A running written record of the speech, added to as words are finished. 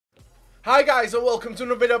Hi guys and welcome to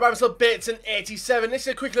another video by myself, Bits and 87. This is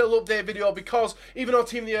a quick little update video because even though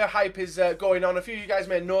Team of the Year hype is going on, a few of you guys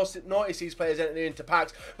may notice these players entering into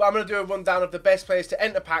packs, but I'm going to do a rundown of the best players to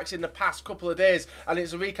enter packs in the past couple of days, and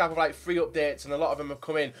it's a recap of like 3 updates, and a lot of them have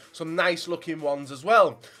come in, some nice looking ones as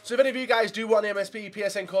well. So if any of you guys do want MSP,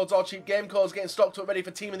 PSN codes or cheap game codes getting stocked up ready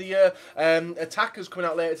for Team of the Year, Attackers coming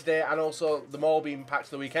out later today, and also the Mall being packed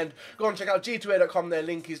for the weekend, go and check out g2a.com, their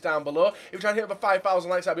link is down below. If you're trying to hit over 5,000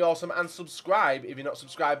 likes, that'd be awesome, and subscribe if you're not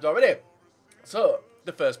subscribed already. So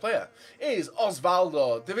the first player is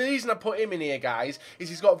Osvaldo. The reason I put him in here, guys, is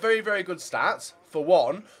he's got very, very good stats, for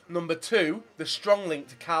one. Number two, the strong link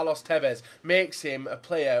to Carlos Tevez makes him a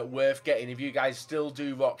player worth getting if you guys still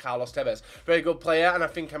do rock Carlos Tevez. Very good player, and I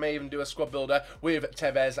think I may even do a squad builder with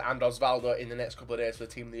Tevez and Osvaldo in the next couple of days for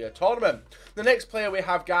the Team of the Year tournament. The next player we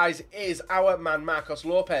have, guys, is our man Marcos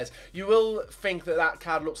Lopez. You will think that that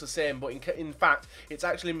card looks the same, but in fact, it's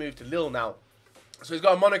actually moved to Lille now. So he's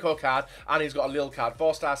got a Monaco card and he's got a Lille card.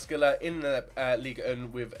 4-star skiller in the Ligue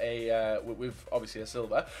 1 with obviously a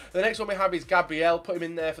silver. The next one we have is Gabriel. Put him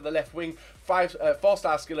in there for the left wing.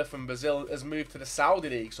 4-star skiller from Brazil has moved to the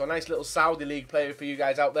Saudi League. So a nice little Saudi League player for you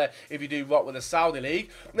guys out there if you do rock with the Saudi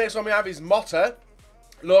League. Next one we have is Motta.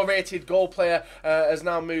 Low-rated goal player has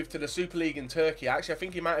now moved to the Super League in Turkey. Actually, I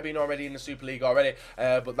think he might have been already in the Super League already,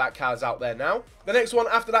 but that card's out there now. The next one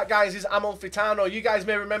after that, guys, is Amalfitano. You guys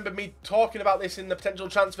may remember me talking about this in the potential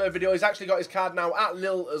transfer video. He's actually got his card now at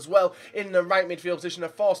Lille as well, in the right midfield position. A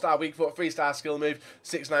 4-star weak foot, 3-star skill move,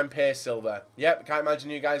 6'9" pace silver. Yep, can't imagine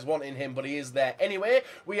you guys wanting him, but he is there. Anyway,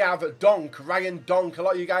 we have Donk, Ryan Donk. A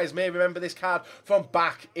lot of you guys may remember this card from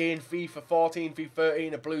back in FIFA 14, FIFA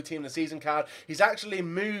 13, a blue team of the season card. He's actually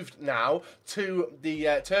moved now to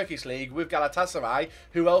the Turkish League with Galatasaray.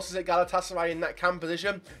 Who else is at Galatasaray in that cam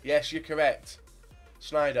position? Yes, you're correct.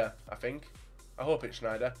 Schneider, I think. I hope it's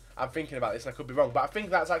Schneider. I'm thinking about this and I could be wrong, but I think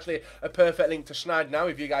that's actually a perfect link to Schneider now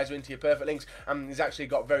if you guys are into your perfect links, and he's actually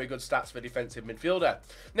got very good stats for defensive midfielder.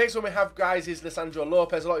 Next one we have, guys, is Lisandro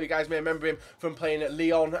Lopez. A lot of you guys may remember him from playing at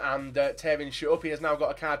Lyon and tearing shit up. He has now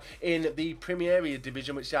got a card in the Premier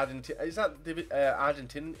division, which is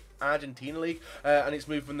Argentina League, and it's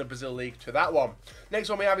moved from the Brazil League to that one. Next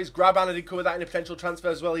one we have is Graban. I did cover that in a potential transfer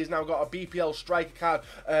as well. He's now got a BPL striker card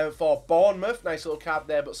for Bournemouth. Nice little card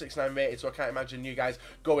there, but 6'9" rated, so I can't imagine you guys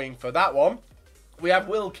going for that one. We have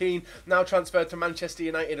Will Keane, now transferred to Manchester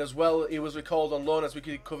United as well. He was recalled on loan, as we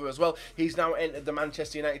could cover as well. He's now entered the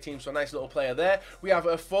Manchester United team, so a nice little player there. We have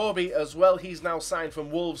Afobe as well. He's now signed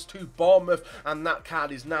from Wolves to Bournemouth, and that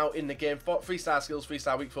card is now in the game. 3-star skills,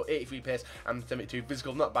 3-star weak foot, 83 pace, and 72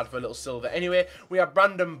 physical. Not bad for a little silver. Anyway, we have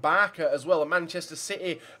Brandon Barker as well, a Manchester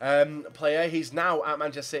City player. He's now at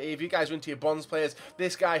Manchester City. If you guys are into your bronze players,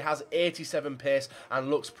 this guy has 87 pace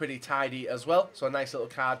and looks pretty tidy as well. So a nice little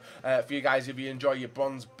card for you guys if you enjoy your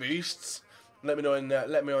bronze boosts. Let me know in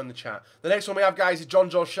the chat. The next one we have, guys, is John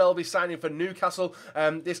Joe Shelby signing for Newcastle.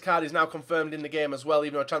 This card is now confirmed in the game as well,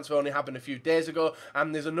 even though a transfer only happened a few days ago.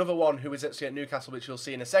 And there's another one who is actually at Newcastle, which you'll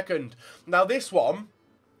see in a second. Now, this one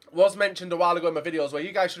was mentioned a while ago in my videos where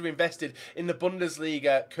you guys should have invested in the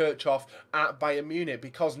Bundesliga Kirchhoff at Bayern Munich,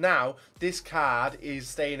 because now this card is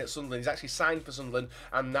staying at Sunderland. He's actually signed for Sunderland,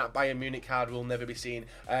 and that Bayern Munich card will never be seen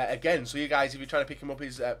again. So you guys, if you're trying to pick him up,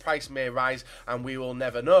 his price may rise and we will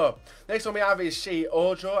never know. Next one we have is Shea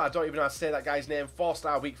Ojo. I don't even know how to say that guy's name.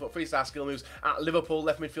 4-star weak foot, 3-star skill moves at Liverpool.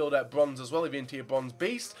 Left midfielder bronze as well if you're into your bronze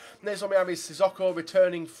beast. Next one we have is Sissoko,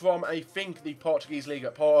 returning from, I think, the Portuguese league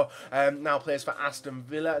at Porto. Now plays for Aston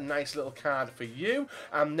Villa. Nice little card for you.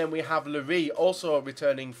 And then we have Lurie, also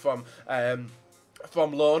returning from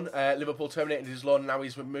loan. Liverpool terminated his loan, now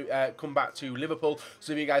he's come back to Liverpool.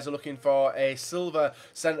 So if you guys are looking for a silver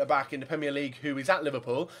centre-back in the Premier League who is at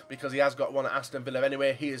Liverpool, because he has got one at Aston Villa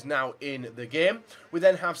anyway, he is now in the game. We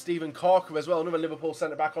then have Stephen CAULKER as well, another Liverpool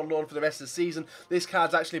centre-back on loan for the rest of the season. This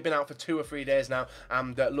card's actually been out for 2 or 3 days now,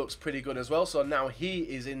 and looks pretty good as well. So now he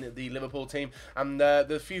is in the Liverpool team. And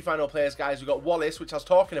the few final players, guys, we've got Wallace, which I was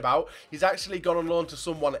talking about. He's actually gone on loan to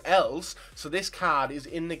someone else, so this card is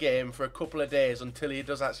in the game for a couple of days until he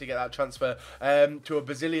does actually get that transfer to a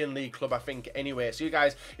Brazilian league club, I think, anyway. So you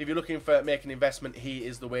guys, if you're looking for making an investment, he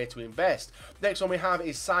is the way to invest. Next one we have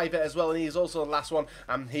is Saivet as well, and he is also the last one,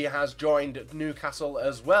 and he has joined Newcastle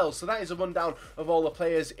as well. So that is a rundown of all the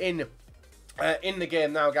players in in the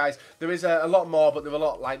game now, guys. There is a lot more, but there are a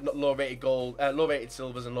lot like low-rated gold, low-rated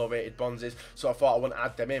silvers and low-rated bronzes, so I thought I wouldn't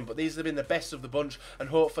add them in. But these have been the best of the bunch, and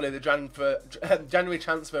hopefully the January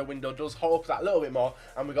transfer window does hold that a little bit more,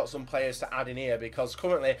 and we've got some players to add in here, because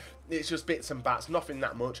currently it's just bits and bats, nothing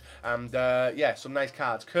that much. And yeah, some nice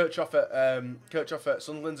cards. Kirchhoff at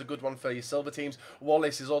Sunderland's a good one for your silver teams.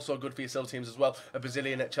 Wallace is also good for your silver teams as well. A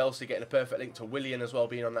Brazilian at Chelsea, getting a perfect link to Willian as well,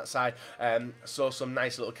 being on that side. So some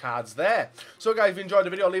nice little cards there. So guys, if you enjoyed the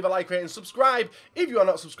video, leave a like, rate and subscribe if you are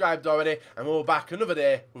not subscribed already, and we'll be back another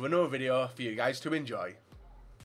day with another video for you guys to enjoy.